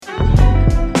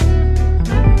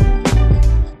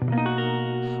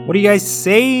What are you guys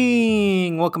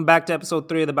saying? Welcome back to episode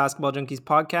 3 of the Basketball Junkies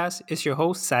podcast. It's your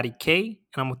host, Sadie K,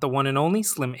 and I'm with the one and only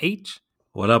Slim H.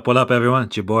 What up, everyone?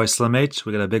 It's your boy Slim H.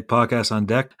 We got a big podcast on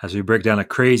deck as we break down a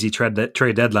crazy trade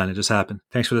deadline that just happened.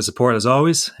 Thanks for the support as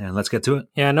always, and let's get to it.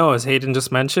 Yeah, no, as Hayden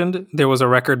just mentioned, there was a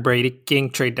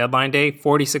record-breaking trade deadline day.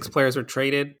 46 players were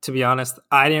traded. To be honest,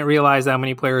 I didn't realize how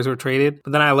many players were traded,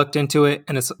 but then I looked into it,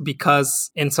 and it's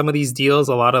because in some of these deals,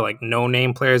 a lot of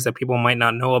no-name players that people might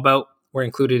not know about were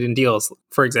included in deals.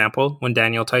 For example, when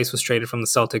Daniel Tice was traded from the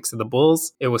Celtics to the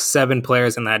Bulls, it was 7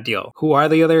 players in that deal. Who are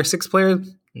the other 6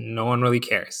 players? No one really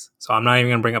cares. So I'm not even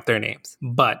going to bring up their names.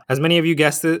 But as many of you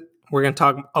guessed it, we're going to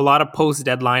talk a lot of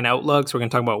post-deadline outlooks. We're going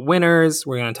to talk about winners.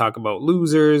 We're going to talk about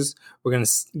losers. We're going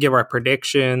to give our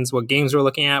predictions, what games we're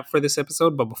looking at for this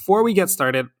episode. But before we get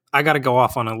started, I got to go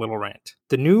off on a little rant.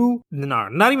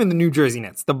 Not even the New Jersey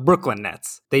Nets, the Brooklyn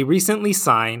Nets. They recently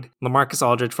signed LaMarcus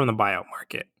Aldridge from the buyout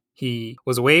market. He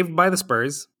was waived by the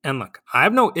Spurs. And look, I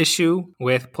have no issue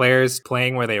with players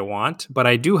playing where they want, but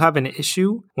I do have an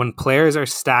issue when players are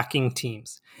stacking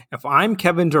teams. If I'm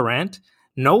Kevin Durant,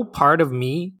 no part of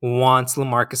me wants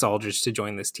LaMarcus Aldridge to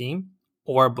join this team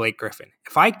or Blake Griffin.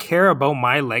 If I care about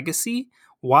my legacy,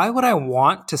 why would I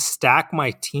want to stack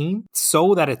my team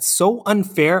so that it's so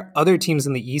unfair other teams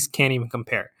in the East can't even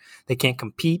compare? They can't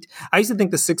compete. I used to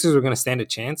think the Sixers were going to stand a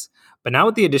chance, but now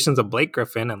with the additions of Blake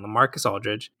Griffin and LaMarcus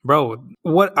Aldridge,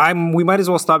 we might as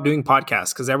well stop doing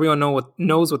podcasts because everyone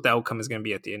knows what the outcome is going to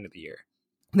be at the end of the year.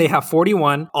 They have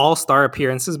 41 all-star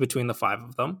appearances between the 5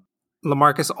 of them.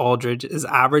 LaMarcus Aldridge is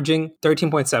averaging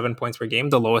 13.7 points per game,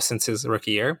 the lowest since his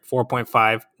rookie year,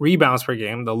 4.5 rebounds per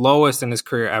game, the lowest in his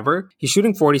career ever. He's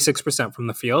shooting 46% from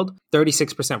the field,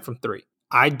 36% from 3.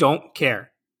 I don't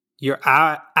care. You're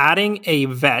adding a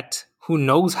vet who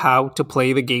knows how to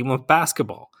play the game of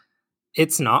basketball.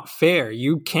 It's not fair.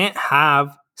 You can't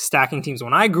have stacking teams.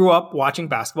 When I grew up watching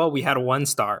basketball, we had 1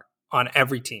 star on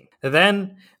every team.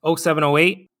 Then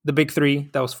 07-08, the big 3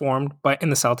 that was formed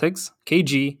in the Celtics,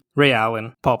 KG, Ray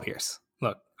Allen, Paul Pierce.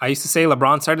 Look, I used to say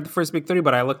LeBron started the first big 3,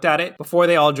 but I looked at it. Before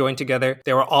they all joined together,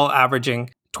 they were all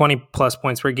averaging 20 plus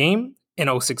points per game in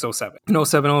 06-07. In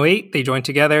 07-08, they joined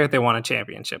together. They won a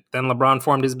championship. Then LeBron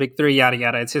formed his big 3, yada,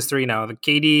 yada. It's history now. The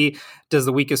KD does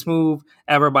the weakest move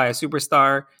ever by a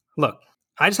superstar. Look,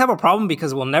 I just have a problem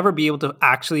because we'll never be able to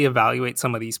actually evaluate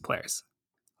some of these players.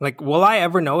 Will I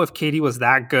ever know if KD was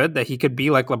that good that he could be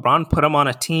like LeBron, put him on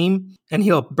a team, and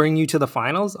he'll bring you to the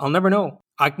finals? I'll never know.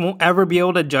 I won't ever be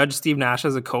able to judge Steve Nash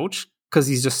as a coach because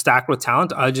he's just stacked with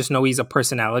talent. I just know he's a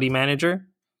personality manager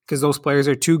because those players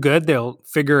are too good. They'll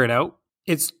figure it out.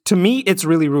 To me, it's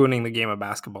really ruining the game of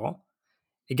basketball.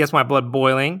 It gets my blood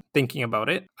boiling thinking about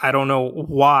it. I don't know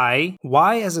why.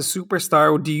 Why, as a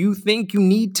superstar, do you think you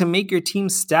need to make your team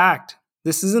stacked?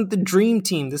 This isn't the dream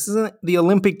team. This isn't the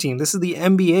Olympic team. This is the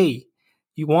NBA.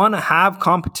 You want to have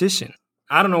competition.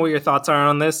 I don't know what your thoughts are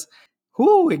on this.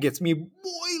 It gets me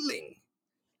boiling.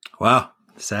 Wow.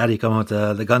 Sad you come with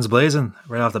the guns blazing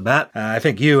right off the bat. I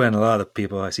think you and a lot of the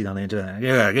people I see on the internet,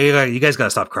 you guys got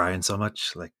to stop crying so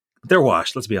much. They're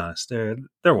washed. Let's be honest.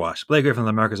 They're washed. Blake Griffin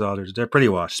and LaMarcus Aldridge, they're pretty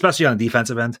washed, especially on the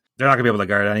defensive end. They're not going to be able to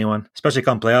guard anyone, especially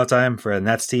come playoff time for a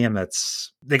Nets team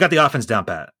they got the offense down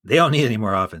pat. They don't need any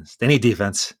more offense. They need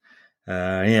defense.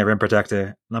 They need a rim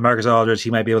protector. LaMarcus Aldridge, he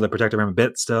might be able to protect the rim a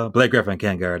bit still. Blake Griffin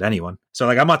can't guard anyone. So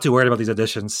I'm not too worried about these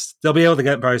additions. They'll be able to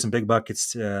get probably some big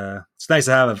buckets. It's nice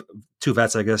to have 2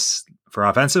 vets, I guess, for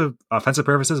offensive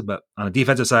purposes, but on the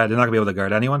defensive side, they're not going to be able to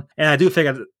guard anyone. And I do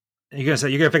think you're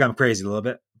gonna think I'm crazy a little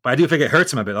bit, but I do think it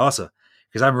hurts him a bit also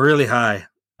because I'm really high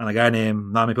on a guy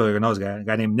named, not many people know this guy, a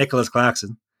guy named Nicholas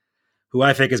Claxton, who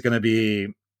I think is going to be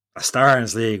a star in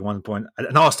this league at one point,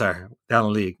 an all-star down the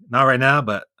league. Not right now,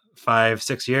 but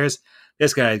 5-6 years.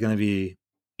 This guy is going to be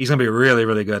really,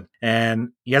 really good. And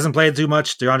he hasn't played too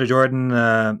much. DeAndre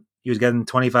Jordan, he was getting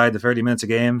 25 to 30 minutes a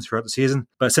game throughout the season.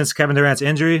 But since Kevin Durant's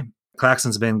injury,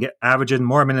 Claxton's been averaging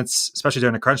more minutes, especially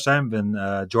during the crunch time,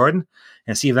 than Jordan.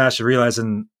 And Steve Nash is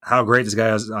realizing how great this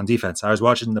guy is on defense. I was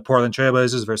watching the Portland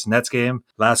Trailblazers versus Nets game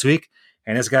last week,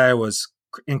 and this guy was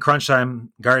in crunch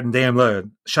time guarding Dame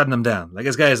Lillard, shutting him down.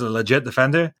 This guy is a legit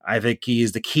defender. I think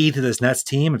he's the key to this Nets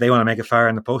team if they want to make it far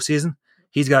in the postseason.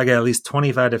 He's got to get at least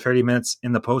 25 to 30 minutes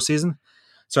in the postseason.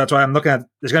 So that's why I'm looking at,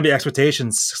 there's going to be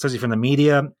expectations, especially from the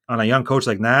media, on a young coach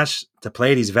like Nash to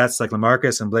play these vets like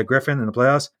LaMarcus and Blake Griffin in the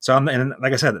playoffs. And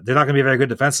like I said, they're not going to be very good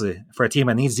defensively. For a team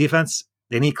that needs defense,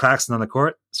 they need Claxton on the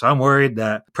court. So I'm worried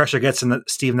that pressure gets in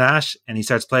Steve Nash and he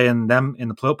starts playing them in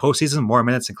the postseason, more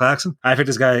minutes than Claxton. I think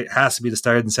this guy has to be the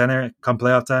starting center come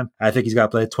playoff time. I think he's got to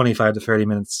play 25 to 30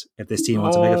 minutes if this team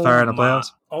wants to make it far in the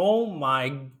playoffs. Oh my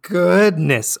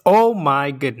goodness. Oh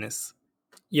my goodness.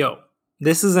 Yo,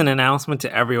 this is an announcement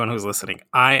to everyone who's listening.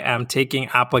 I am taking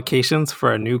applications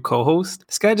for a new co-host.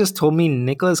 This guy just told me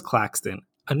Nicholas Claxton,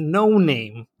 a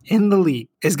no-name in the league,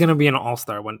 is going to be an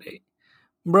all-star one day.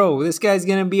 Bro, this guy's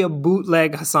going to be a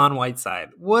bootleg Hassan Whiteside.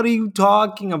 What are you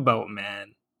talking about,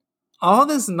 man? All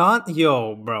this not...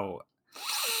 Yo, bro.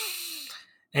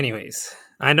 Anyways,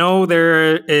 I know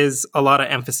there is a lot of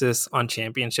emphasis on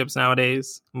championships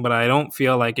nowadays, but I don't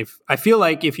feel like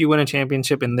if you win a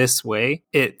championship in this way,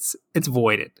 it's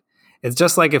voided. It's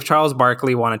just like if Charles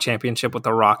Barkley won a championship with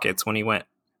the Rockets when he went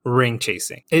ring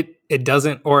chasing. It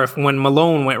doesn't, or if when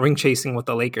Malone went ring chasing with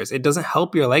the Lakers, it doesn't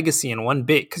help your legacy in one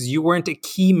bit because you weren't a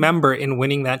key member in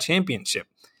winning that championship.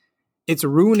 It's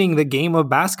ruining the game of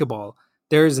basketball.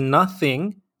 There's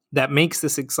nothing that makes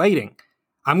this exciting.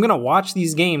 I'm going to watch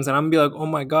these games and I'm going to be like, oh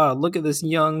my God, look at this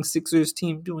young Sixers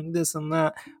team doing this and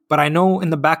that. But I know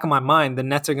in the back of my mind, the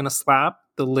Nets are going to slap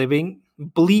the living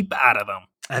bleep out of them.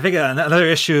 I think another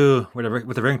issue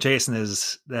with the ring chasing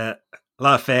is that a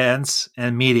lot of fans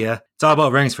and media, it's all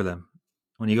about rings for them.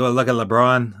 When you go look at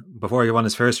LeBron, before he won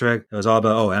his first ring, it was all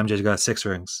about, MJ's got 6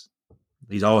 rings.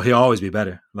 He'll always be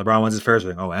better. LeBron wins his first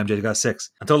ring. MJ's got 6.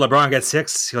 Until LeBron gets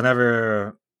 6,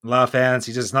 a lot of fans,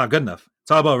 he's just not good enough. It's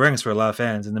all about rings for a lot of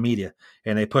fans in the media,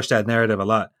 and they push that narrative a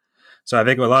lot. So I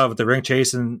think a lot of the ring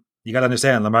chasing, you got to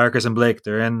understand, LaMarcus and Blake,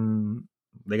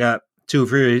 they got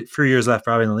 3 years left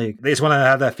probably in the league. They just want to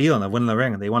have that feeling of winning the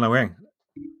ring. They want a ring,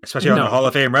 especially on the Hall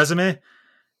of Fame resume.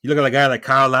 You look at a guy like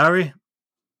Kyle Lowry,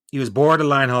 he was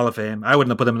borderline Hall of Fame. I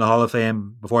wouldn't have put him in the Hall of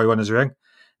Fame before he won his ring.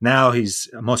 Now he's,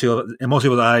 in most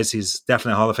people's eyes, he's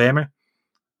definitely a Hall of Famer.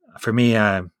 For me,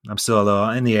 I'm still a little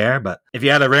in the air, but if you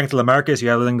had a ring to LaMarcus, you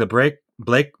had a ring to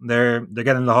Blake, they're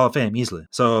getting the Hall of Fame easily.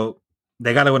 So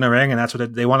they got to win a ring, and that's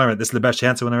what they want to. This is the best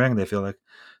chance to win a ring, they feel like.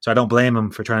 So I don't blame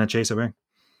them for trying to chase a ring.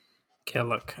 Okay,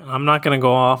 look, I'm not going to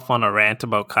go off on a rant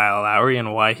about Kyle Lowry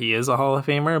and why he is a Hall of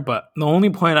Famer, but the only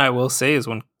point I will say is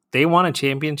when they won a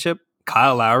championship,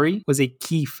 Kyle Lowry was a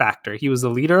key factor. He was the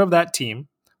leader of that team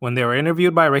when they were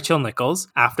interviewed by Rachel Nichols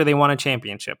after they won a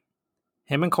championship.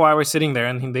 Him and Kawhi were sitting there,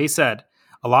 and they said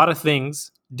a lot of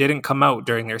things didn't come out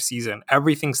during their season.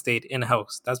 Everything stayed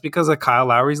in-house. That's because of Kyle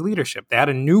Lowry's leadership. They had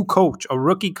a new coach, a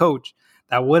rookie coach,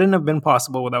 that wouldn't have been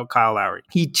possible without Kyle Lowry.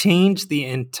 He changed the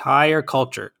entire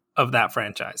culture of that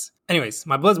franchise. Anyways,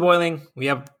 my blood's boiling. We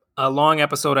have a long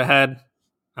episode ahead.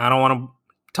 I don't want to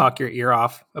talk your ear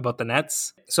off about the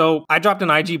Nets. So I dropped an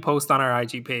IG post on our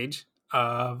IG page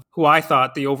of who I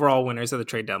thought the overall winners of the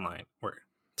trade deadline were.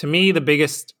 To me, the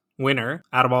biggest winner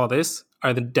out of all this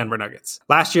are the Denver Nuggets.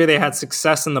 Last year, they had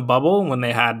success in the bubble when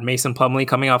they had Mason Plumlee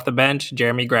coming off the bench,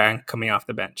 Jeremy Grant coming off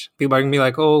the bench. People are going to be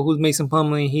like, oh, who's Mason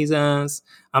Plumlee? He's ass.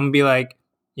 I'm going to be like,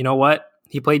 you know what?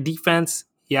 He played defense.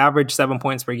 He averaged 7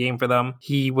 points per game for them.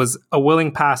 He was a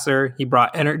willing passer. He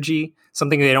brought energy,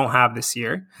 something they don't have this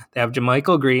year. They have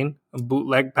JaMychal Green, a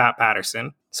bootleg Pat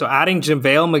Patterson. So adding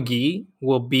JaVale McGee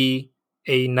will be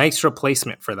a nice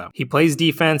replacement for them. He plays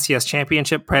defense. He has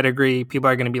championship pedigree. People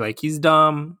are going to be like, he's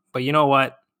dumb. But you know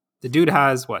what? The dude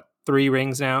has, 3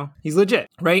 rings now? He's legit,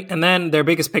 right? And then their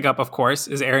biggest pickup, of course,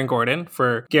 is Aaron Gordon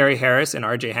for Gary Harris and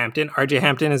RJ Hampton. RJ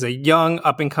Hampton is a young,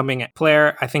 up-and-coming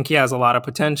player. I think he has a lot of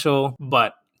potential.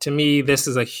 But to me, this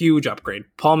is a huge upgrade.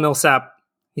 Paul Millsap,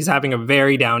 he's having a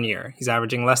very down year. He's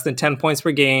averaging less than 10 points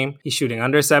per game. He's shooting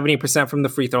under 70% from the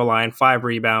free throw line, 5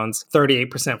 rebounds,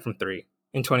 38% from 3.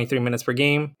 In 23 minutes per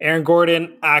game. Aaron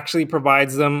Gordon actually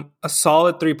provides them a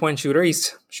solid 3-point shooter.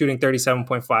 He's shooting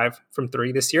 37.5 from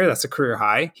 3 this year. That's a career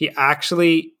high. He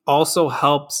actually also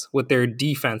helps with their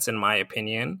defense, in my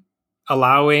opinion,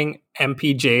 allowing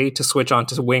MPJ to switch on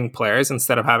to wing players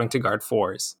instead of having to guard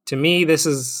 4s. To me, this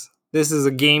is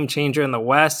a game changer in the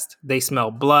West. They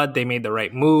smell blood. They made the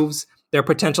right moves. Their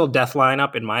potential death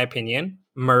lineup, in my opinion,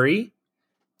 Murray.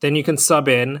 Then you can sub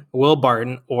in Will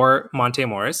Barton or Monte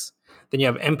Morris. Then you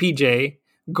have MPJ,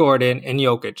 Gordon, and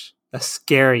Jokic. That's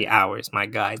scary hours, my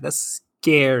guy. That's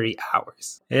scary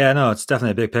hours. Yeah, no, it's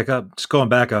definitely a big pickup. Just going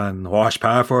back on Wash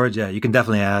power forwards, yeah, you can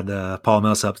definitely add Paul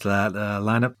Millsap to that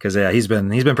lineup because he's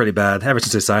been pretty bad ever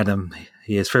since they signed him.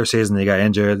 His first season he got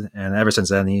injured, and ever since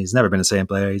then he's never been the same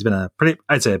player. He's been a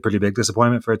pretty big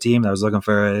disappointment for a team that was looking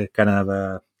for a kind of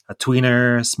a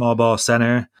tweener, small ball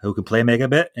center who can play make a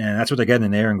bit, and that's what they're getting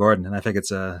in Aaron Gordon. And I think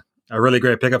it's a really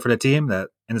great pickup for the team, and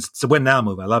it's a win now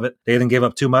move. I love it. They didn't give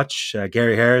up too much.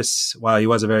 Gary Harris, while he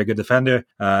was a very good defender,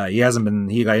 he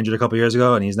got injured a couple years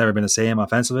ago, and he's never been the same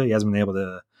offensively. He hasn't been able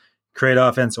to create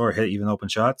offense or hit even open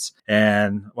shots.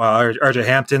 And while RJ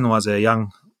Hampton was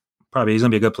probably he's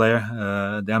going to be a good player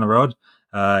down the road,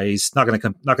 He's not going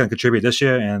to contribute this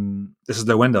year, and this is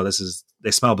their window.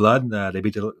 They smell blood. They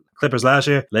beat the Clippers last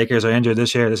year. Lakers are injured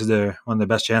this year. This is one of their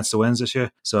best chance to wins this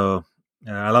year. So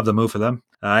I love the move for them.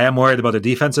 I am worried about the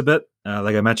defense a bit.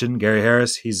 Like I mentioned, Gary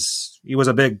Harris, he was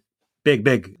a big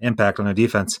impact on their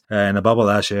defense in the bubble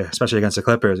last year, especially against the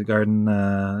Clippers, guarding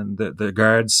the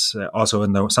guards. Also,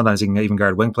 sometimes he can even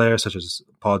guard wing players such as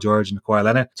Paul George and Kawhi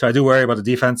Leonard. So I do worry about the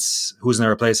defense. Who's going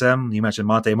to replace him? You mentioned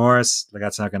Monte Morris. Like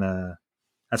that's not going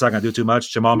to do too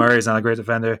much. Jamal Murray is not a great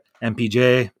defender.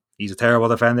 MPJ, he's a terrible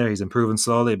defender. He's improving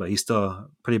slowly, but he's still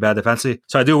pretty bad defensively.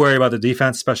 So I do worry about the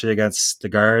defense, especially against the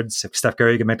guards. If Steph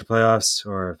Curry can make the playoffs,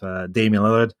 or if Damian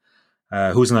Lillard,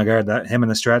 who's going to guard him in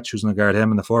the stretch? Who's going to guard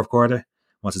him in the fourth quarter?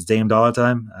 Once it's Dame Dollar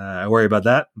time, I worry about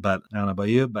that. But I don't know about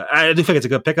you. But I do think it's a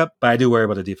good pickup. But I do worry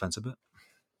about the defense a bit.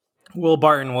 Will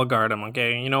Barton will guard him.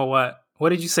 Okay, you know what? What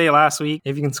did you say last week?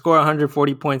 If you can score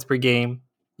 140 points per game,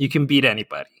 you can beat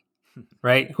anybody.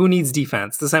 Right? Who needs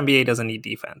defense? This NBA doesn't need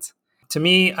defense. To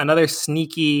me, another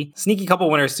sneaky couple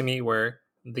winners to me were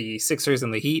the Sixers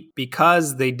and the Heat,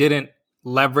 because they didn't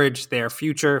leverage their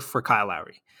future for Kyle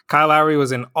Lowry. Kyle Lowry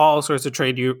was in all sorts of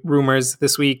trade rumors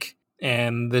this week,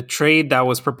 and the trade that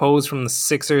was proposed from the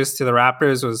Sixers to the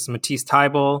Raptors was Matisse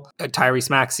Thybulle, Tyrese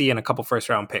Maxey, and a couple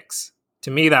first-round picks.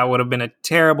 To me, that would have been a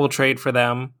terrible trade for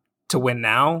them to win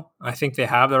now. I think they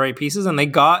have the right pieces, and they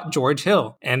got George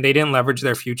Hill, and they didn't leverage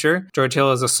their future. George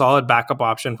Hill is a solid backup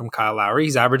option from Kyle Lowry.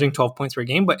 He's averaging 12 points per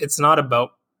game, but it's not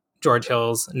about George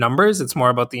Hill's numbers. It's more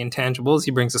about the intangibles.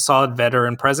 He brings a solid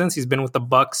veteran presence. He's been with the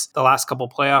Bucks the last couple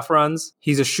playoff runs.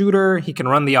 He's a shooter. He can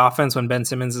run the offense when Ben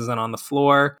Simmons isn't on the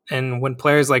floor. And when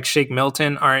players like Shake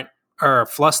Milton are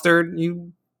flustered,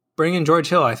 you bring in George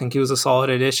Hill. I think he was a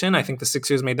solid addition. I think the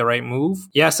Sixers made the right move.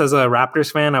 Yes, as a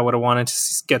Raptors fan, I would have wanted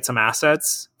to get some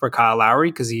assets for Kyle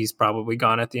Lowry because he's probably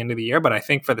gone at the end of the year. But I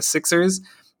think for the Sixers,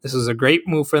 this was a great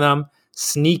move for them.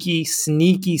 Sneaky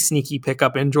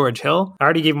pickup in George Hill. I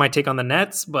already gave my take on the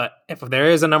Nets, but if there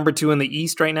is a number 2 in the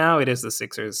East right now, it is the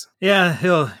Sixers. Yeah,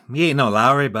 he ain't no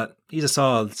Lowry, but he's a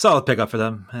solid pickup for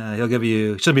them.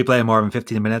 Shouldn't be playing more than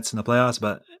 15 minutes in the playoffs,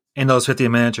 but in those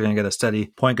 15 minutes, you're going to get a steady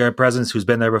point guard presence who's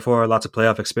been there before, lots of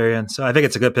playoff experience. So I think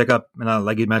it's a good pickup. And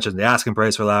like you mentioned, the asking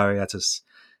price for Lowry,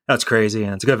 that's crazy.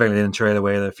 And it's a good thing they didn't trade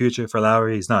away their future for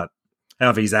Lowry. I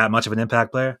don't think he's that much of an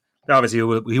impact player. Obviously,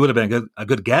 he would have been a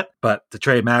good get, but to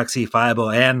trade Maxey,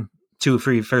 Thybulle, and 2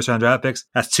 free first-round draft picks,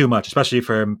 that's too much, especially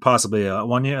for possibly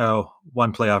one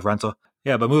playoff rental.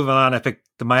 Yeah, but moving on, I picked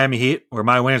the Miami Heat were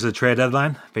my winners of the trade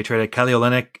deadline. They traded Kelly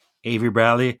Olynyk, Avery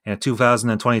Bradley, and a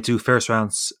 2022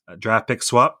 first-round draft pick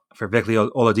swap for Victor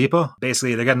Oladipo.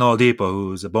 Basically, they're getting Oladipo,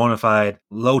 who's a bona fide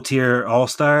low-tier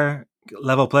all-star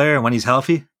level player, and when he's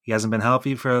healthy. He hasn't been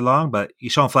healthy for long, but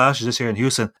he's shown flashes this year in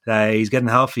Houston that he's getting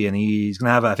healthy, and he's going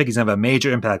to have a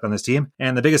major impact on this team.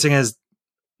 And the biggest thing is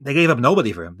they gave up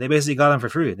nobody for him. They basically got him for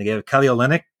free. They gave Kelly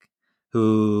Olynyk,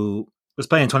 who was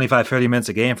playing 25, 30 minutes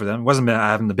a game for them. Wasn't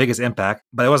having the biggest impact,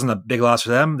 but it wasn't a big loss for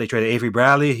them. They traded Avery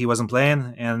Bradley. He wasn't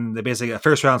playing, and they basically a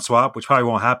first-round swap, which probably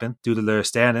won't happen due to their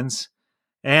standings.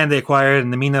 And they acquired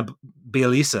Nemanja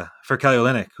Bjelica for Kelly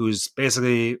Olynyk, who's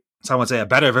basically, some would say, a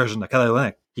better version of Kelly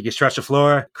Olynyk. He can stretch the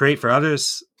floor, create for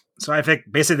others. So I think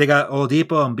basically they got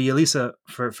Oladipo and Bjelica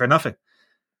for nothing.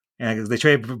 And they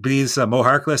traded Bjelica, Mo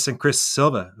Harkless, and Chris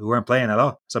Silva, who weren't playing at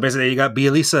all. So basically you got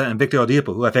Bjelica and Victor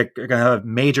Oladipo, who I think are going to have a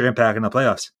major impact in the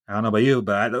playoffs. I don't know about you,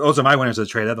 but those are my winners of the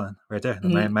trade deadline right there, the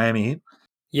Miami Heat.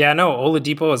 Yeah, no,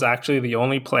 Oladipo is actually the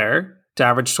only player to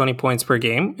average 20 points per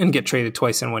game and get traded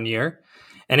twice in 1 year.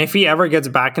 And if he ever gets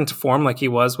back into form like he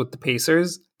was with the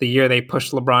Pacers, the year they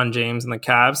pushed LeBron James and the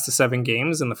Cavs to 7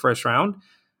 games in the first round,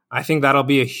 I think that'll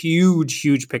be a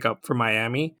huge pickup for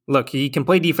Miami. Look, he can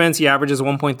play defense. He averages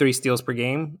 1.3 steals per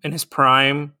game. In his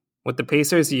prime with the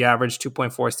Pacers, he averaged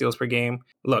 2.4 steals per game.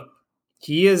 Look,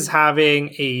 he is having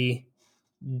a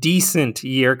decent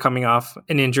year coming off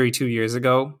an injury 2 years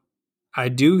ago. I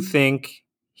do think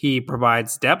he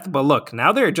provides depth, but look,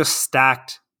 now they're just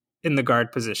stacked in the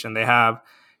guard position. They have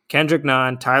Kendrick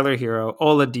Nunn, Tyler Hero,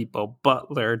 Oladipo,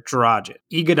 Butler, Dragic,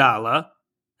 Iguodala.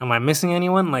 Am I missing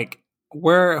anyone?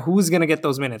 Who's going to get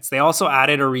those minutes? They also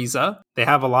added Ariza. They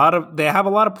have a lot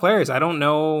of players. I don't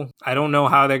know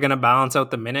how they're going to balance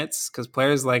out the minutes because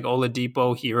players like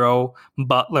Oladipo, Hero,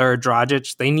 Butler,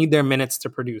 Dragic, they need their minutes to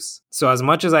produce. So as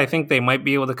much as I think they might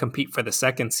be able to compete for the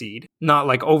second seed, not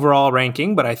like overall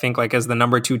ranking, but I think like as the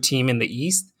number 2 team in the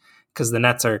East, because the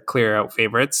Nets are clear out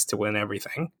favorites to win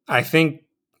everything. I think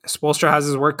Spoelstra has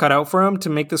his work cut out for him to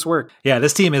make this work. Yeah,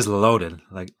 this team is loaded.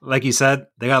 Like you said,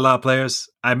 they got a lot of players.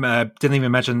 I didn't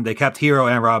even mention they kept Hero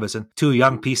and Robinson, 2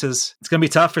 young pieces. It's going to be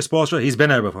tough for Spoelstra. He's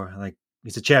been there before.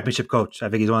 He's a championship coach. I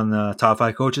think he's one of the top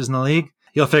 5 coaches in the league.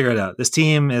 He'll figure it out. This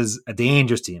team is a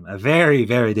dangerous team, a very,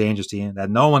 very dangerous team that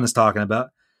no one is talking about.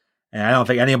 And I don't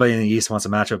think anybody in the East wants to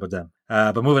match up with them.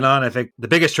 But moving on, I think the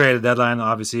biggest trade of the deadline,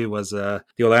 obviously, was the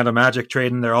Orlando Magic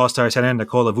trading their all-star center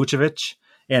Nikola Vucevic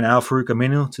and Al-Farouq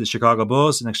Aminu to the Chicago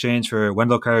Bulls in exchange for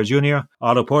Wendell Carter Jr.,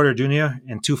 Otto Porter Jr.,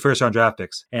 and 2 first-round draft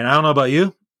picks. And I don't know about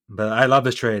you, but I love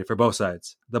this trade for both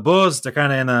sides. The Bulls, they're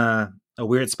kind of in a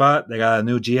weird spot. They got a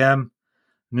new GM,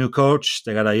 new coach.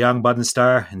 They got a young budding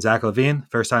star in Zach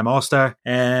LaVine, first-time All-Star.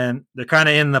 And they're kind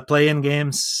of in the play-in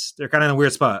games. They're kind of in a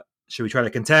weird spot. Should we try to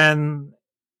contend,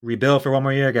 rebuild for one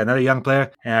more year, get another young player?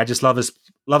 And I just love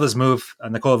this move.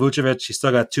 Nikola Vucevic, he's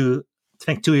still got 2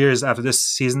 years after this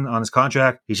season on his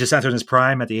contract. He's just entered his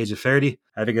prime at the age of 30.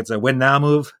 I think it's a win-now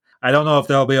move. I don't know if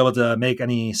they'll be able to make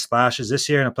any splashes this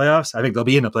year in the playoffs. I think they'll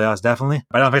be in the playoffs, definitely.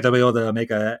 But I don't think they'll be able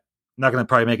to not going to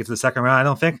probably make it to the second round, I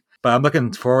don't think. But I'm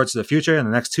looking forward to the future in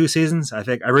the next 2 seasons. I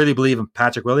really believe in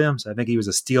Patrick Williams. I think he was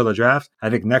a steal of the draft. I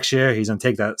think next year he's going to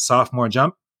take that sophomore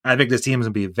jump. I think this team is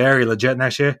going to be very legit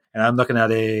next year. And I'm looking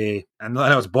at I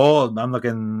know it's bold, but I'm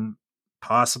looking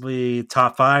possibly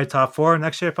top 5, top 4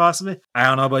 next year, possibly. I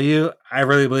don't know about you. I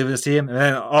really believe in this team. And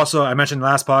then also, I mentioned in the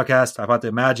last podcast, I thought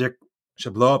the Magic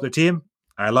should blow up their team.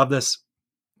 I love this.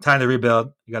 Time to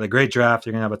rebuild. You got a great draft.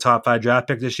 You're going to have a top 5 draft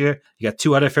pick this year. You got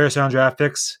 2 other first-round draft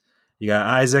picks. You got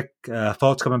Isaac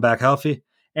Fultz coming back healthy.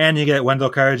 And you get Wendell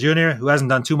Carter Jr., who hasn't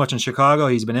done too much in Chicago.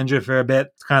 He's been injured for a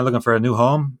bit. Kind of looking for a new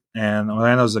home. And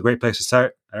Orlando's a great place to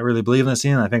start. I really believe in this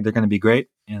team. I think they're going to be great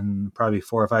in probably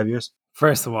 4 or 5 years.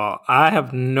 First of all, I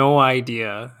have no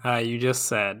idea how you just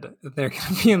said they're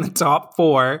going to be in the top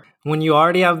 4 when you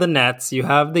already have the Nets, you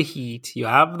have the Heat, you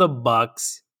have the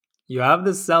Bucks, you have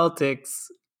the Celtics.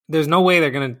 There's no way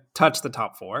they're going to touch the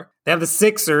top 4. They have the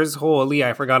Sixers. Holy,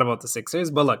 I forgot about the Sixers.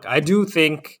 But look, I do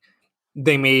think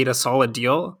they made a solid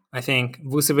deal. I think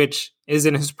Vucevic is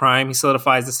in his prime. He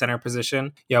solidifies the center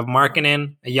position. You have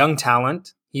Markkanen, a young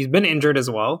talent. He's been injured as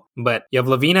well, but you have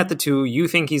LaVine at the 2. You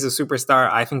think he's a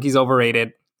superstar. I think he's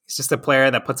overrated. He's just a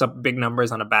player that puts up big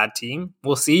numbers on a bad team.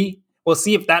 We'll see. We'll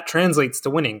see if that translates to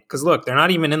winning. Because look, they're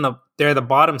not even they're the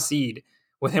bottom seed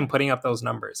with him putting up those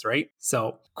numbers, right?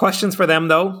 So questions for them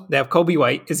though. They have Kobe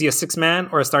White. Is he a 6-man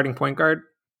or a starting point guard?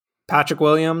 Patrick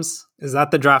Williams, is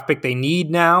that the draft pick they need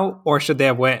now? Or should they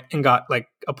have went and got like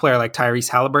a player like Tyrese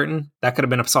Halliburton? That could have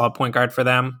been a solid point guard for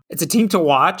them. It's a team to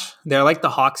watch. They're like the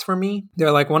Hawks for me.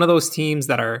 They're like one of those teams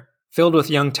that are filled with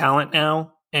young talent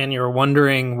now. And you're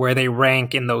wondering where they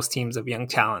rank in those teams of young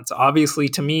talents. Obviously,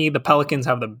 to me, the Pelicans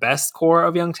have the best core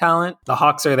of young talent. The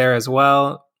Hawks are there as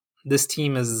well. This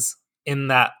team is in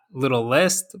that little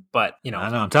list, but you know. I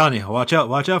know, I'm telling you, watch out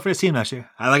for this team next year.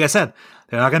 Like I said,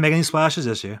 they're not going to make any splashes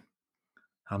this year.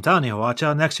 I'm telling you, watch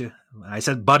out next year. I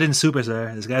said budding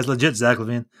superstar. This guy's legit, Zach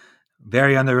LaVine.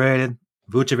 Very underrated.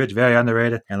 Vucevic, very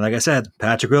underrated. And like I said,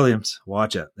 Patrick Williams,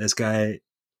 watch out. This guy,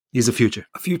 he's a future.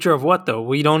 A future of what, though?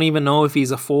 We don't even know if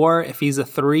he's a 4, if he's a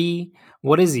 3.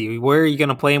 What is he? Where are you going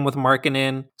to play him with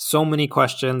Markkanen? So many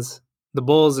questions. The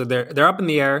Bulls, they're up in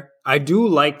the air. I do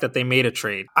like that they made a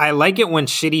trade. I like it when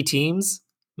shitty teams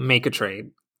make a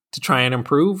trade to try and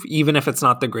improve, even if it's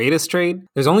not the greatest trade.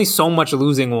 There's only so much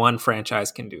losing one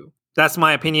franchise can do. That's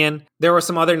my opinion. There were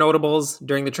some other notables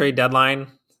during the trade deadline.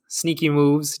 Sneaky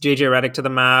moves. JJ Redick to the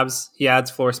Mavs. He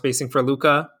adds floor spacing for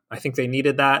Luka. I think they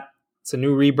needed that. It's a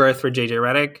new rebirth for JJ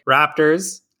Redick.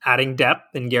 Raptors adding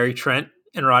depth in Gary Trent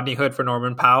and Rodney Hood for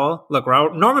Norman Powell. Look,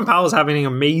 Norman Powell's having an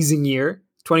amazing year.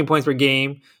 20 points per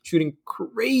game, shooting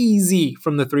crazy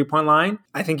from the 3-point line.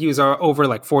 I think he was over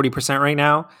like 40% right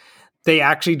now. They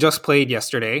actually just played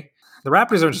yesterday. The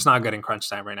Raptors are just not good in crunch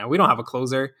time right now. We don't have a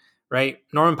closer, right?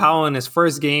 Norman Powell in his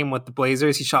first game with the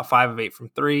Blazers, he shot 5 of 8 from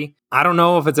 3. I don't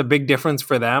know if it's a big difference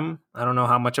for them. I don't know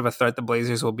how much of a threat the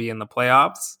Blazers will be in the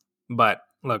playoffs. But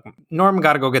look, Norman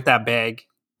got to go get that bag.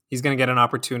 He's going to get an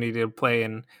opportunity to play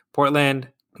in Portland.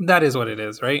 That is what it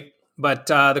is, right? But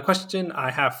the question I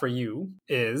have for you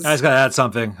is... I just got to add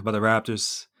something about the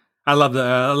Raptors. I love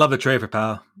the trade for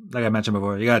Powell. Like I mentioned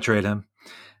before, you got to trade him.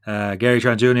 Gary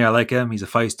Trent Jr., I like him. He's a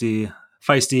feisty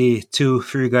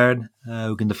 2-3 guard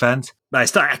who can defend.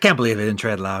 But I can't believe they didn't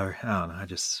trade Lowry. I don't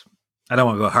know. I don't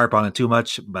want to go harp on it too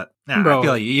much, but I feel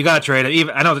like you got to trade it.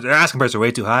 Even I know that their asking prices are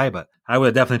way too high, but I would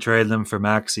have definitely traded them for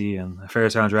Maxey and a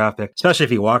first round draft pick, especially if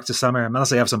he walks this summer. Unless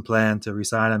they have some plan to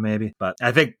re-sign him, maybe. But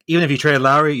I think even if you trade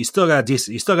Lowry, you still got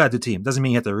a do team. Doesn't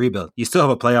mean you have to rebuild. You still have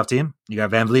a playoff team. You got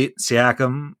VanVleet,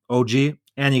 Siakam, OG,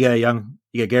 and you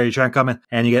get Gary Trent coming,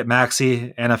 and you get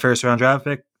Maxey and a first round draft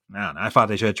pick. I don't know. I thought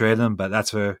they should have traded him, but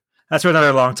that's for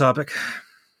another long topic.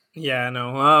 Yeah,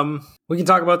 no. We can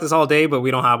talk about this all day, but we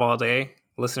don't have all day.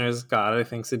 Listeners got other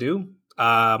things to do.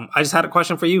 I just had a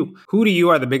question for you. Who do you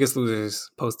are the biggest losers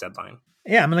post deadline?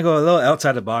 Yeah, I'm going to go a little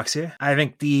outside the box here. I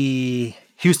think the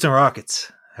Houston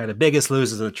Rockets are the biggest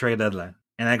losers of the trade deadline.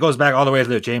 And it goes back all the way to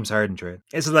the James Harden trade.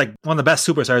 This is like one of the best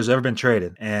superstars who's ever been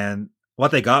traded. And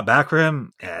what they got back for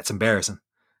him, it's embarrassing.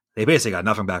 They basically got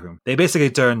nothing back from him. They basically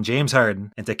turned James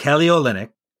Harden into Kelly Olynyk,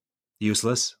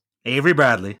 useless. Avery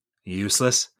Bradley,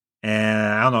 useless. And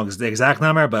I don't know the exact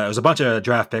number, but it was a bunch of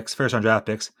draft picks, first-round draft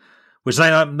picks, which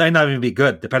might not even be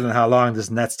good, depending on how long this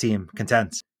Nets team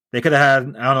contends. They could have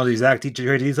had, I don't know the exact trade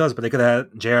details, but they could have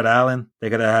had Jared Allen.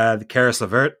 They could have had Karis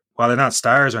LeVert. While they're not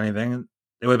stars or anything,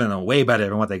 it would have been way better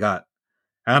than what they got.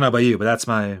 I don't know about you, but that's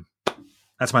my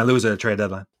loser at the trade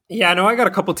deadline. Yeah, I know I got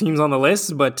a couple teams on the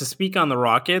list, but to speak on the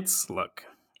Rockets, look,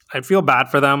 I feel bad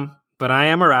for them, but I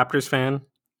am a Raptors fan,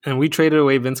 and we traded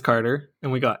away Vince Carter,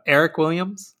 and we got Eric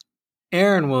Williams,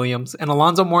 Aaron Williams, and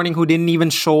Alonzo Mourning, who didn't even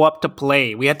show up to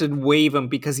play. We had to waive him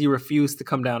because he refused to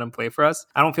come down and play for us.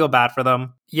 I don't feel bad for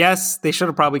them. Yes, they should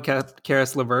have probably kept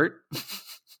Karis LeVert.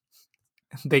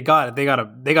 They got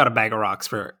a bag of rocks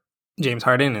for James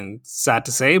Harden, and sad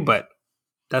to say, but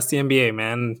that's the NBA,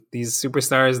 man. These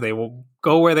superstars, they will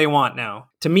go where they want now.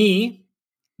 To me,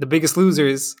 the biggest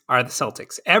losers are the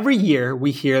Celtics. Every year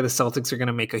we hear the Celtics are going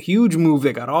to make a huge move.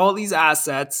 They got all these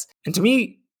assets. And to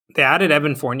me, they added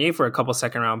Evan Fournier for a couple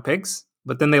second-round picks,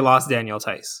 but then they lost Daniel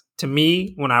Tice. To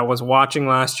me, when I was watching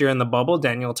last year in the bubble,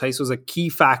 Daniel Tice was a key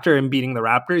factor in beating the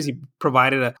Raptors. He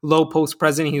provided a low post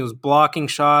presence. He was blocking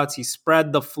shots. He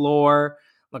spread the floor.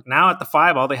 Look, now at the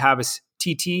 5, all they have is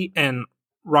TT and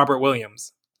Robert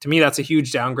Williams. To me, that's a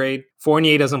huge downgrade.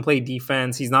 Fournier doesn't play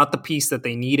defense. He's not the piece that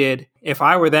they needed. If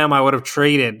I were them, I would have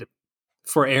traded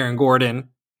for Aaron Gordon.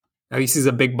 At least he's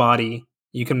a big body.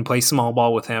 You can play small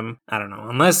ball with him. I don't know.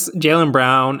 Unless Jaylen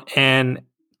Brown and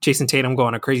Jason Tatum go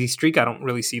on a crazy streak, I don't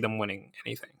really see them winning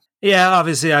anything. Yeah,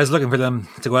 obviously, I was looking for them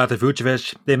to go after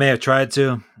Vucevic. They may have tried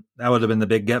to. That would have been the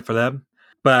big get for them.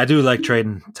 But I do like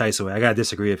trading Tice away. I gotta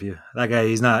disagree with you. That guy,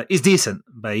 he's decent,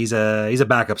 but he's a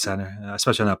backup center,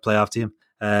 especially on a playoff team.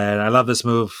 And I love this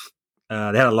move. They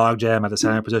had a logjam at the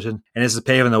center position, and this is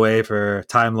paving the way for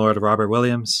Time Lord Robert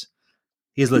Williams.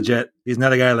 He's legit. He's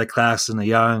another guy like Claxton, a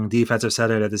young defensive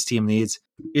center that this team needs.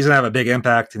 He's going to have a big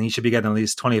impact, and he should be getting at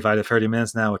least 25 to 30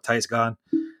 minutes now with Tice gone.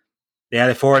 They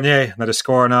added Fournier, another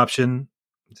scoring option,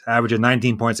 averaging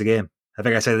 19 points a game. I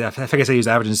think I said he was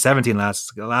averaging 17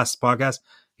 last podcast.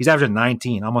 He's averaging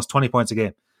 19, almost 20 points a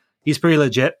game. He's pretty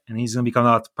legit, and he's going to be coming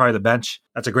off probably the bench.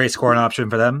 That's a great scoring option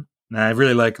for them. And I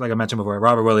really like I mentioned before,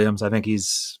 Robert Williams. I think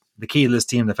he's the key to this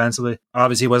team defensively.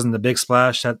 Obviously, he wasn't the big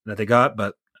splash that they got,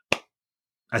 but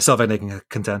I still think they can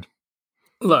contend.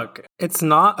 Look, it's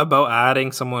not about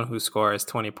adding someone who scores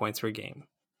 20 points per game.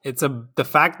 It's the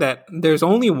fact that there's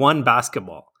only one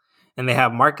basketball, and they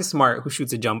have Marcus Smart, who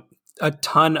shoots a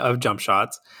ton of jump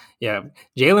shots. You have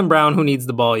Jaylen Brown, who needs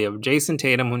the ball. You have Jason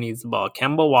Tatum, who needs the ball.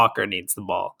 Kemba Walker needs the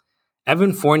ball.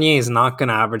 Evan Fournier is not going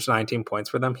to average 19 points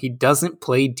for them. He doesn't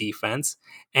play defense,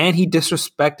 and he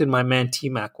disrespected my man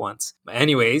T-Mac once. But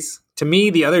anyways, to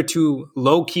me, the other two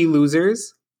low-key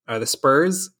losers are the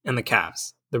Spurs and the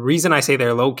Cavs. The reason I say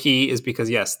they're low-key is because,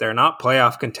 yes, they're not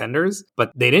playoff contenders,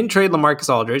 but they didn't trade LaMarcus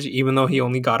Aldridge, even though he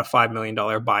only got a $5 million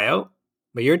buyout.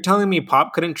 But you're telling me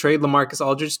Pop couldn't trade LaMarcus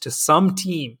Aldridge to some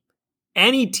team,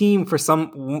 any team for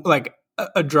some, like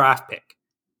a draft pick.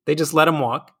 They just let him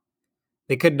walk.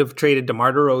 They could have traded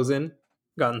DeMar DeRozan,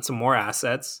 gotten some more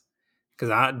assets, because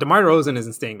DeMar DeRozan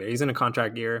isn't staying there. He's in a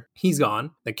contract year. He's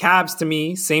gone. The Cavs, to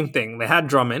me, same thing. They had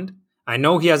Drummond. I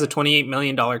know he has a $28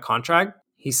 million contract.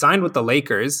 He signed with the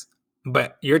Lakers,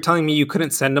 but you're telling me you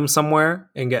couldn't send him somewhere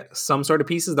and get some sort of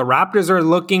pieces? The Raptors are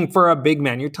looking for a big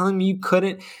man. You're telling me you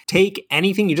couldn't take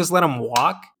anything? You just let him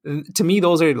walk? To me,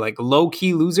 those are like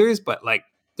low-key losers, but like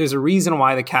there's a reason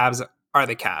why the Cavs are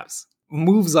the Cavs.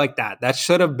 Moves like that they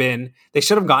should have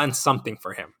gotten something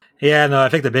for him. Yeah, no, I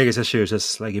think the biggest issue is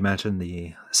just, like you mentioned,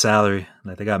 the salary.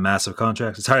 Like, they got massive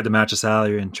contracts. It's hard to match a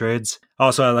salary in trades.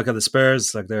 Also, I look at the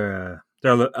Spurs, like they're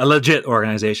a legit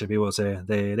organization, people will say.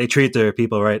 They treat their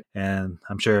people right, and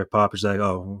I'm sure Pop is like,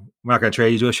 oh, we're not going to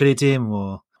trade you to a shitty team.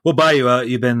 We'll buy you out.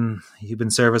 You've been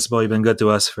serviceable. You've been good to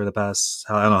us for the past,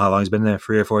 I don't know how long he's been there,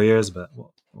 3 or 4 years, but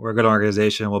we're a good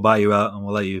organization. We'll buy you out, and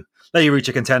we'll let you reach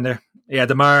a contender. Yeah,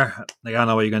 DeMar, like, I don't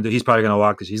know what you're going to do. He's probably going to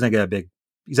walk because he's going to get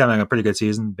he's having a pretty good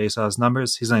season based on his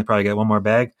numbers. He's going to probably get one more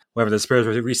bag. Whether the Spurs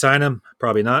will re-sign him,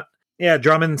 probably not. Yeah,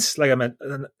 Drummond's, like I meant,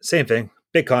 same thing.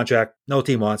 Big contract. No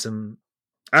team wants him.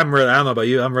 I don't know about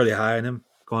you. I'm really high on him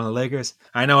going to the Lakers.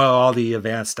 I know all the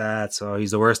advanced stats. Oh,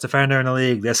 he's the worst defender in the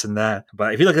league, this and that.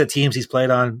 But if you look at the teams he's played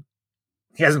on,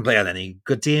 he hasn't played on any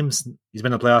good teams. He's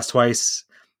been in the playoffs twice.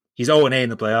 He's 0-8 in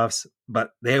the playoffs,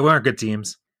 but they weren't good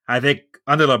teams. I think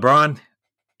under LeBron,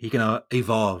 he can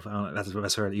evolve. I don't know, that's the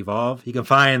best word, evolve. He can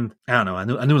find, I don't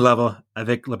know, a new level. I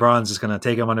think LeBron's just going to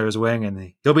take him under his wing,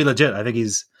 and he'll be legit. I think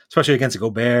he's, especially against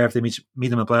Gobert, if they meet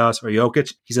him in the playoffs, or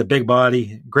Jokic, he's a big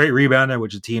body, great rebounder,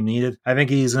 which the team needed. I think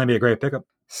he's going to be a great pickup.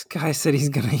 This guy said he's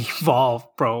going to evolve,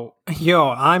 bro. Yo,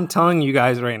 I'm telling you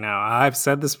guys right now, I've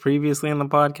said this previously in the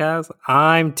podcast,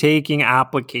 I'm taking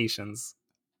applications.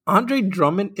 Andre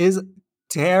Drummond is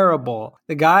terrible.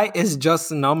 The guy is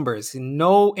just numbers.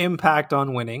 No impact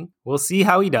on winning. We'll see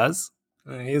how he does.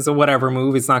 It's a whatever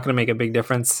move. It's not going to make a big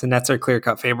difference. The Nets are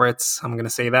clear-cut favorites. I'm going to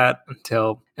say that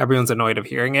until everyone's annoyed of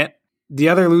hearing it. The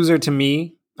other loser to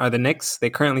me are the Knicks.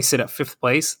 They currently sit at 5th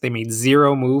place. They made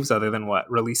 0 moves other than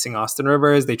releasing Austin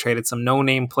Rivers. They traded some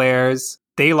no-name players.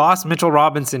 They lost Mitchell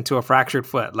Robinson to a fractured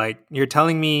foot. Like, you're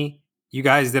telling me you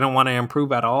guys didn't want to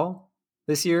improve at all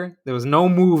this year? There was no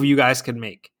move you guys could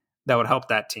make that would help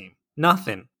that team.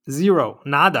 Nothing. 0.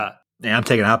 Nada. Yeah, I'm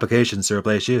taking applications to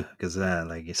replace you because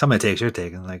like somebody takes, you're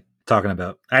taking. Like talking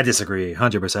about, I disagree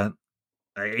 100%.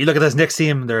 You look at this Knicks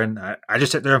team; they're in. They're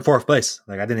in 4th place.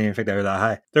 Like I didn't even think they were that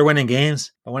high. They're winning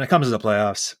games, but when it comes to the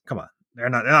playoffs, come on, they're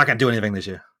not going to do anything this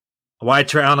year. I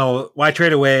don't know why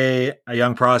trade away a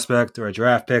young prospect or a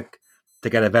draft pick to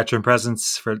get a veteran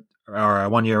presence or a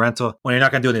 1-year rental when you're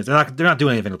not going to do anything. They're not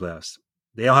doing anything in the playoffs.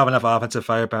 They don't have enough offensive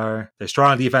firepower. They're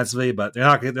strong defensively, but they're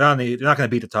not going to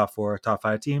beat the top 4, top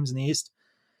 5 teams in the East.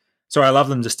 So I love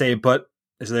them to stay put.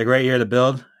 This is a great year to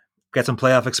build, get some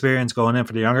playoff experience going in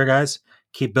for the younger guys.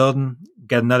 Keep building,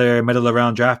 get another middle of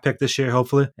round draft pick this year,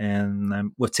 hopefully.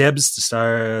 And with Tibbs,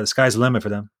 the sky's the limit for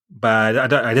them.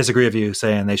 But I disagree with you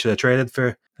saying they should have traded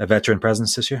for a veteran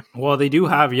presence this year. Well, they do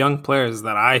have young players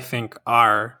that I think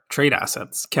are trade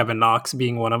assets. Kevin Knox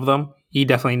being one of them. He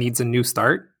definitely needs a new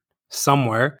start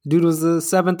somewhere. Dude was the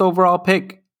 7th overall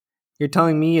pick. You're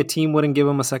telling me a team wouldn't give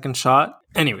him a second shot?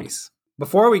 Anyways,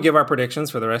 before we give our predictions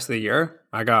for the rest of the year,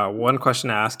 I got one question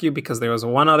to ask you because there was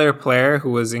one other player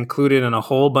who was included in a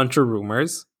whole bunch of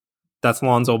rumors. That's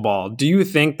Lonzo Ball. Do you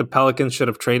think the Pelicans should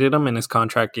have traded him in his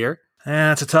contract year?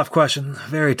 Yeah, it's a tough question.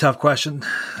 Very tough question.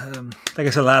 Like I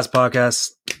said last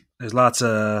podcast, there's lots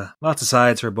of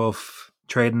sides for both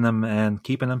trading them and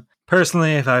keeping them.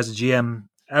 Personally, if I was a GM,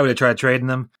 I would have tried trading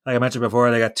them. Like I mentioned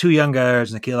before, they got 2 young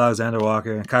guards, Nickeil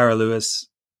Alexander-Walker and Kyra Lewis.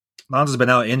 Lonzo's been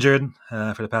out injured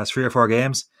for the past 3 or 4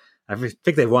 games. I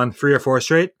think they've won 3 or 4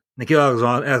 straight.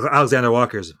 Nickeil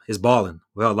Alexander-Walker is balling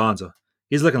without Lonzo.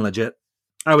 He's looking legit.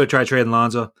 I would have tried trading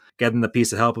Lonzo, getting the piece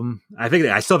to help him.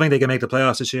 I still think they can make the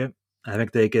playoffs this year. I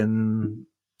think they can,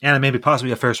 and maybe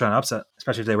possibly a first-round upset,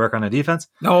 especially if they work on their defense.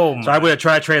 So I would have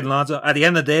tried trading Lonzo at the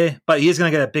end of the day, but he's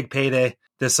going to get a big payday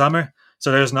this summer.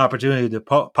 So there's an opportunity to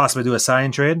possibly do a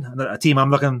sign trade. A team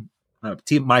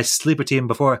my sleeper team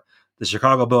before, the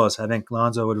Chicago Bulls. I think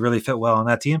Lonzo would really fit well on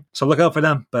that team. So look out for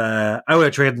them. But I would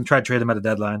have tried to trade them at the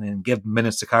deadline and give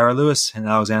minutes to Kyra Lewis and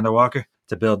Alexander Walker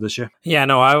to build this year. Yeah,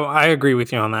 no, I agree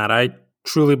with you on that. I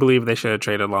truly believe they should have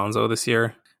traded Lonzo this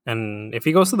year. And if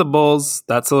he goes to the Bulls,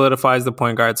 that solidifies the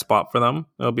point guard spot for them.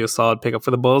 It'll be a solid pickup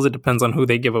for the Bulls. It depends on who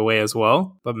they give away as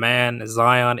well. But man,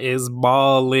 Zion is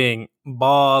balling.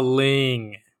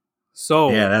 So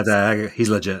yeah, he's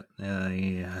legit.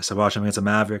 I saw watching him against the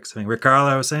Mavericks. I mean, Rick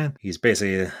Carlisle was saying he's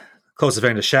basically the closest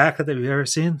thing to Shaq that we've ever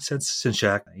seen since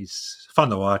Shaq. He's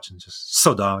fun to watch and just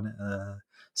so dominant.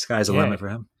 Sky's the limit for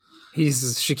him.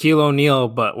 He's Shaquille O'Neal,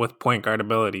 but with point guard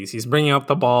abilities. He's bringing up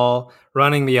the ball,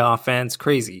 running the offense,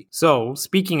 crazy. So,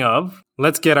 speaking of,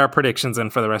 let's get our predictions in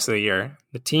for the rest of the year.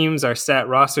 The teams are set.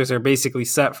 Rosters are basically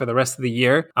set for the rest of the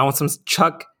year. I want some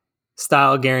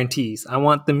Chuck-style guarantees. I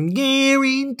want them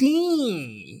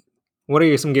guaranteed. What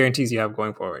are some guarantees you have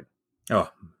going forward? Oh,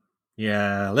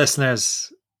 yeah.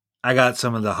 Listeners, I got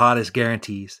some of the hottest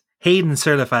guarantees. Hayden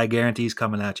certified guarantees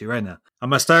coming at you right now. I'm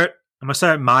going to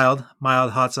start mild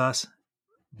hot sauce,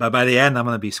 but by the end, I'm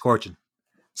going to be scorching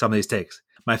some of these takes.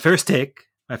 My first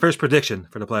prediction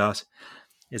for the playoffs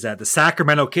is that the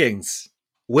Sacramento Kings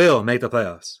will make the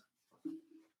playoffs.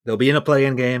 They'll be in a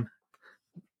play-in game.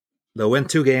 They'll win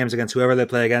 2 games against whoever they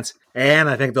play against, and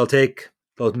I think they'll take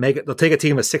a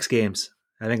team of 6 games.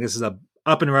 I think this is a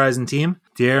up and rising team.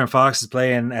 De'Aaron Fox is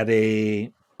playing at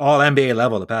a all-NBA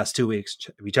level the past 2 weeks.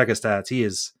 If you check his stats,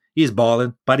 he's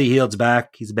balling. Buddy Hield's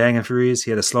back. He's banging threes. He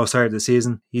had a slow start to the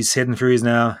season. He's hitting threes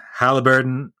now.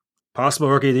 Halliburton, possible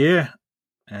rookie of the year.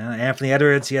 Anthony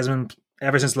Edwards, he hasn't been,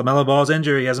 ever since LaMelo Ball's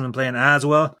injury, he hasn't been playing as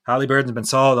well. Halliburton's been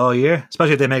solid all year,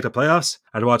 especially if they make the playoffs.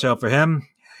 I'd watch out for him.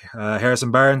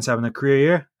 Harrison Barnes having a career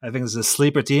year. I think this is a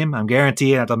sleeper team. I'm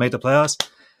guaranteeing that they'll make the playoffs.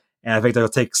 And I think they'll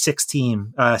take 6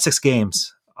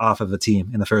 games off of the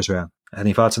team in the first round.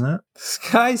 Any thoughts on that? This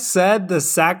guy said the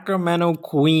Sacramento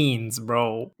Queens,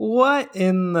 bro. What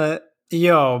in the...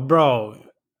 Yo, bro.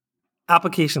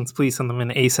 Applications, please send them in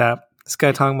ASAP. This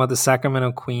guy talking about the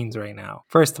Sacramento Queens right now.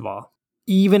 First of all,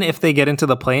 even if they get into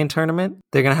the play-in tournament,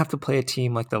 they're going to have to play a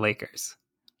team like the Lakers,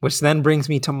 which then brings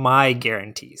me to my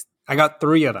guarantees. I got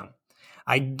 3 of them.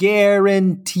 I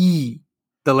guarantee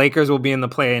the Lakers will be in the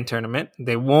play-in tournament.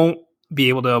 They won't be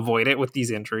able to avoid it with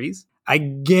these injuries. I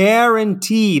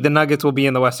guarantee the Nuggets will be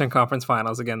in the Western Conference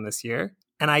Finals again this year.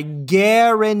 And I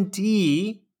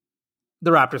guarantee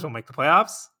the Raptors will make the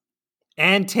playoffs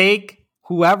and take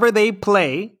whoever they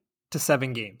play to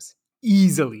 7 games.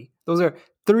 Easily. Those are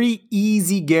 3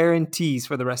 easy guarantees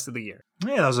for the rest of the year.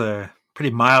 Yeah, those are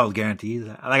pretty mild guarantees.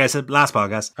 Like I said last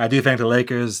podcast, I do think the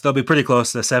Lakers, they'll be pretty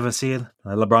close to the 7th seed.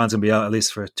 LeBron's going to be out at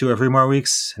least for 2 or 3 more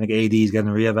weeks. I think AD is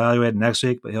getting reevaluated next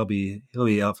week, but he'll be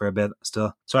out for a bit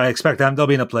still. So I expect them. They'll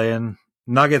be in a play-in.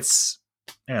 Nuggets,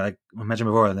 yeah, like I mentioned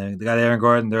before, they got Aaron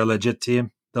Gordon. They're a legit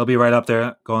team. They'll be right up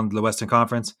there going to the Western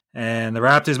Conference. And the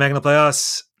Raptors making the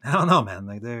playoffs, I don't know, man.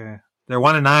 Like they're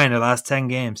 1-9 their last 10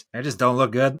 games. They just don't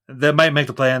look good. They might make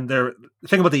the play-in. The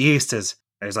thing about the East is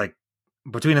there's like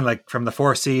between like from the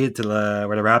 4th seed to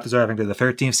where the Raptors are, I think to the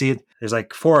 13th seed, there's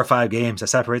like 4 or 5 games that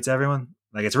separates everyone.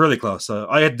 Like it's really close. So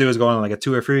all you have to do is go on like a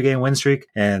 2 or 3 game win streak,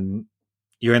 and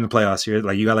you're in the playoffs.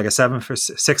 You got like a 7th or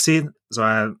 6th seed. So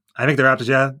I think the Raptors,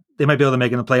 yeah, they might be able to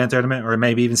make it in the play-in tournament, or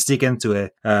maybe even sneak into a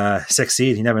 6th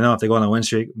seed. You never know if they go on a win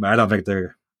streak. But I don't think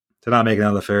they're not making it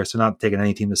out of the 1st. They're not taking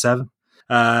any team to 7.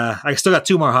 I still got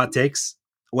 2 more hot takes.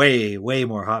 Way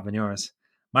more hot than yours.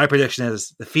 My prediction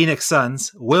is the Phoenix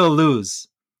Suns will lose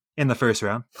in the 1st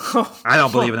round. I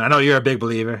don't believe in them. I know you're a big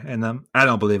believer in them. I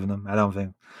don't believe in them. I don't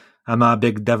think. I'm not a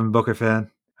big Devin Booker fan.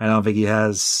 I don't think he's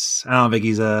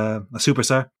a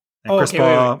superstar. And Chris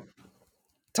Paul. Wait.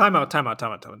 Time out.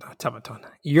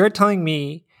 You're telling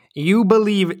me you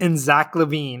believe in Zach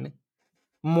LaVine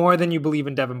more than you believe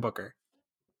in Devin Booker.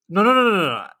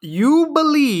 No. You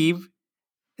believe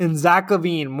in Zach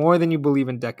LaVine more than you believe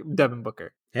in Devin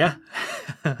Booker. Yeah.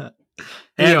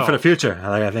 And for the future,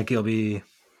 I think he'll be...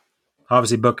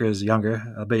 Obviously, Booker's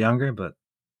a bit younger, but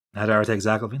I'd rather take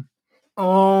Zach LaVine.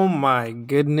 Oh my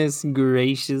goodness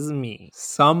gracious me.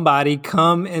 Somebody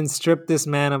come and strip this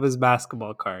man of his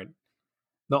basketball card.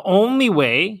 The only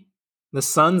way the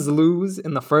Suns lose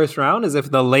in the 1st round is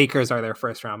if the Lakers are their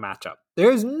 1st round matchup.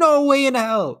 There's no way in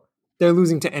hell they're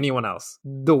losing to anyone else.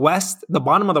 The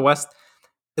bottom of the West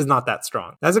is not that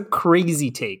strong. That's a crazy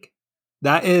take.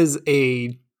 That is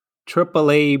a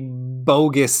AAA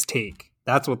bogus take.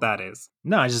 That's what that is.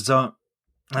 No, I just don't.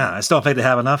 I still don't think they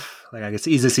have enough. Like I can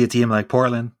easily see a team like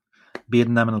Portland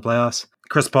beating them in the playoffs.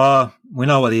 Chris Paul, we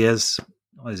know what he is.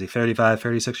 What is he, 35,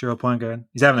 36-year-old point guard?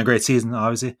 He's having a great season,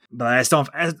 obviously. But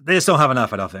they just don't have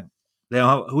enough, I don't think. They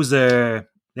don't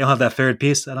have that 3rd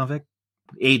piece, I don't think.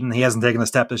 Aiden, he hasn't taken a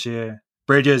step this year.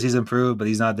 Bridges, he's improved, but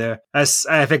he's not there. I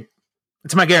think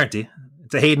it's my guarantee.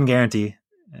 It's a Hayden guarantee.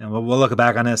 And we'll look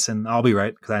back on this, and I'll be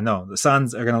right, because I know the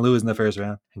Suns are going to lose in the 1st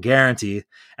round. Guarantee.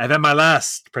 And then my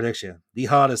last prediction, the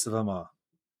hottest of them all.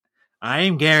 I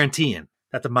am guaranteeing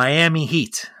that the Miami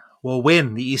Heat will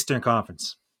win the Eastern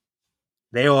Conference.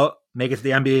 They will make it to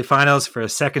the NBA Finals for a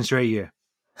 2nd straight year.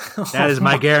 That is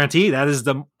my guarantee. That is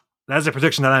the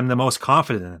prediction that I'm the most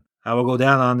confident in. I will go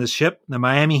down on this ship. The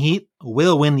Miami Heat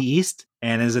will win the East,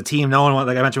 and as a team,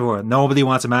 like I mentioned before, nobody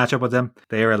wants to match up with them.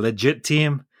 They are a legit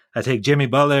team. I take Jimmy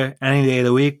Butler any day of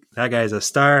the week. That guy's a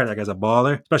star. That guy's a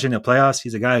baller, especially in the playoffs.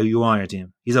 He's a guy who you want on your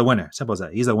team. He's a winner. Simple as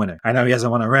that. He's a winner. I know he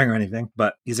hasn't won a ring or anything,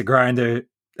 but he's a grinder.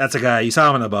 That's a guy. You saw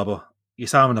him in the bubble. You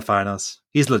saw him in the finals.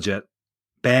 He's legit.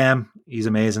 Bam. He's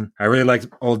amazing. I really like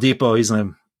Oladipo. He's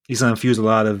gonna infuse a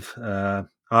lot of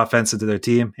offense into their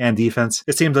team and defense.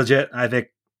 This team's legit. I think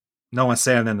no one's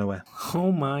standing in the way.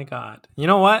 Oh my God. You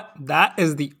know what? That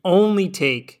is the only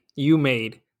take you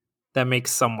made that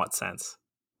makes somewhat sense.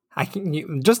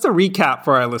 Just a recap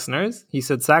for our listeners. He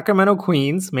said Sacramento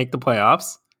Queens make the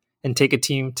playoffs and take a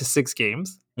team to 6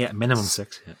 games. Yeah, minimum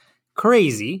 6. Yeah.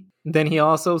 Crazy. Then he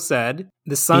also said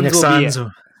the Suns will be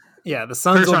out. Yeah, the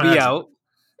Suns will be out.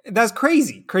 That's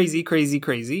crazy.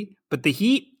 But the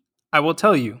Heat, I will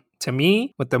tell you, to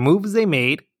me, with the moves they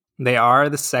made, they are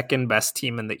the 2nd best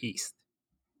team in the East.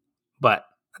 But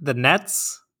the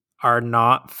Nets are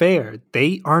not fair.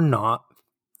 They are not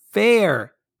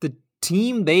fair.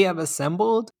 Team they have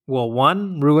assembled will,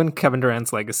 1, ruin Kevin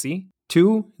Durant's legacy.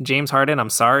 2, James Harden, I'm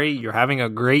sorry, you're having a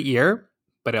great year,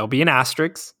 but it'll be an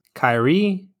asterisk.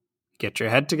 Kyrie, get your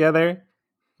head together.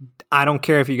 I don't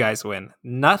care if you guys win.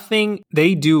 Nothing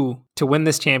they do to win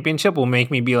this championship will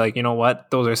make me be like, you know what?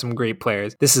 Those are some great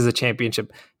players. This is a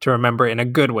championship to remember in a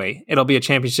good way. It'll be a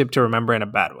championship to remember in a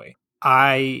bad way.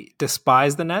 I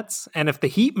despise the Nets. And if the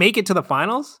Heat make it to the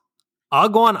finals, I'll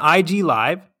go on IG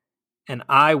Live and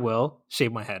I will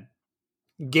shave my head.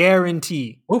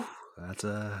 Guarantee. Oof, that's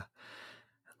a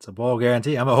bold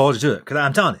guarantee. I'm going to hold you to it because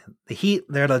I'm telling you, the Heat,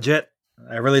 they're legit.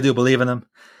 I really do believe in them.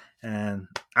 And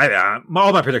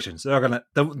all my predictions, they're gonna.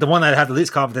 The one I have the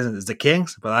least confidence in is the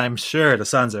Kings, but I'm sure the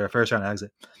Suns are a first round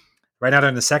exit. Right now they're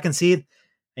in the second seed,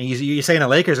 and you're saying the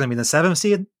Lakers are gonna be in the seventh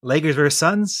seed. Lakers versus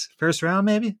Suns, first round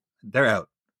maybe. They're out.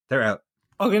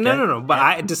 Okay, no.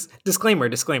 But disclaimer.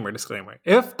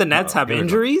 If the Nets have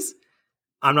injuries,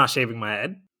 I'm not shaving my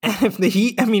head. And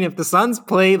if the Suns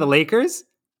play the Lakers,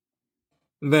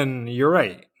 then you're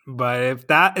right. But if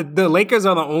the Lakers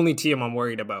are the only team I'm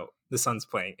worried about. The Suns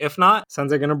playing. If not,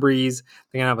 Suns are going to breeze.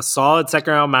 They're going to have a solid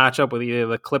second round matchup with either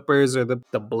the Clippers or the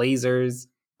Blazers.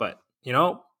 But,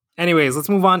 anyways, let's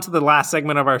move on to the last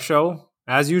segment of our show.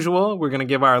 As usual, we're going to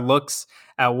give our looks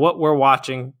at what we're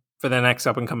watching for the next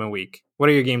up and coming week. What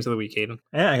are your games of the week, Hayden?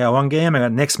 Yeah, I got one game. I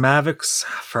got Knicks Mavericks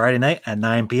Friday night at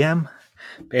 9 p.m.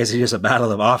 Basically just a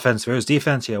battle of offense versus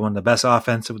defense. You got one of the best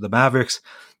offense with the Mavericks.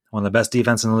 One of the best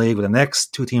defense in the league with the Knicks.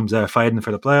 Two teams that are fighting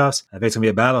for the playoffs. I think it's going to be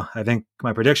a battle. I think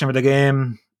my prediction for the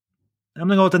game, I'm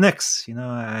going to go with the Knicks.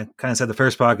 I kind of said the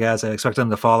first podcast, I expect them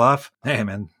to fall off. Hey,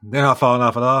 man, they're not falling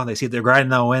off at all. They see they're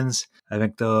grinding out wins. I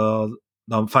think they'll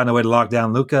find a way to lock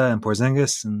down Luka and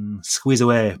Porzingis and squeeze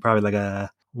away probably like a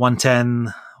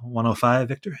 110-105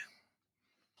 victory.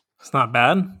 It's not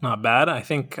bad. I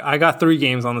think I got 3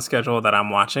 games on the schedule that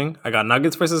I'm watching. I got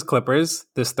Nuggets versus Clippers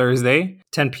this Thursday,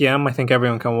 10 p.m. I think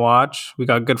everyone can watch. We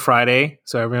got Good Friday,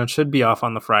 so everyone should be off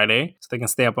on the Friday, so they can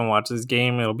stay up and watch this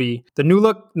game. It'll be the new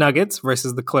look Nuggets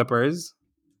versus the Clippers.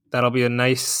 That'll be a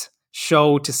nice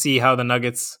show to see how the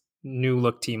Nuggets new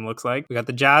look team looks like. We got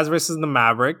the Jazz versus the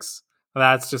Mavericks.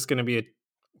 That's just going to be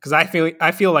because I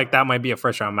feel like that might be a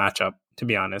first round matchup, to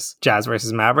be honest. Jazz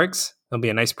versus Mavericks. It'll be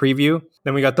a nice preview.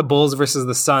 Then we got the Bulls versus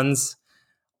the Suns.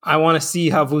 I want to see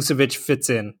how Vucevic fits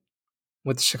in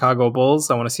with the Chicago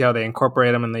Bulls. I want to see how they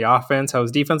incorporate him in the offense, how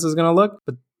his defense is going to look.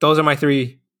 But those are my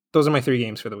three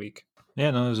games for the week.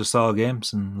 Yeah, no, those are solid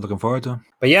games and looking forward to them.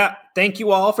 But yeah, thank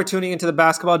you all for tuning into the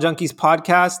Basketball Junkies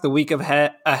podcast. The week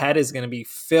ahead is going to be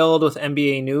filled with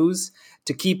NBA news.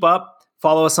 To keep up,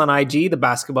 follow us on IG, the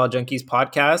Basketball Junkies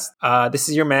podcast. This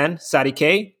is your man, Sadi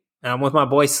K. And I'm with my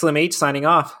boy Slim H signing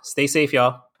off. Stay safe,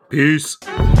 y'all. Peace.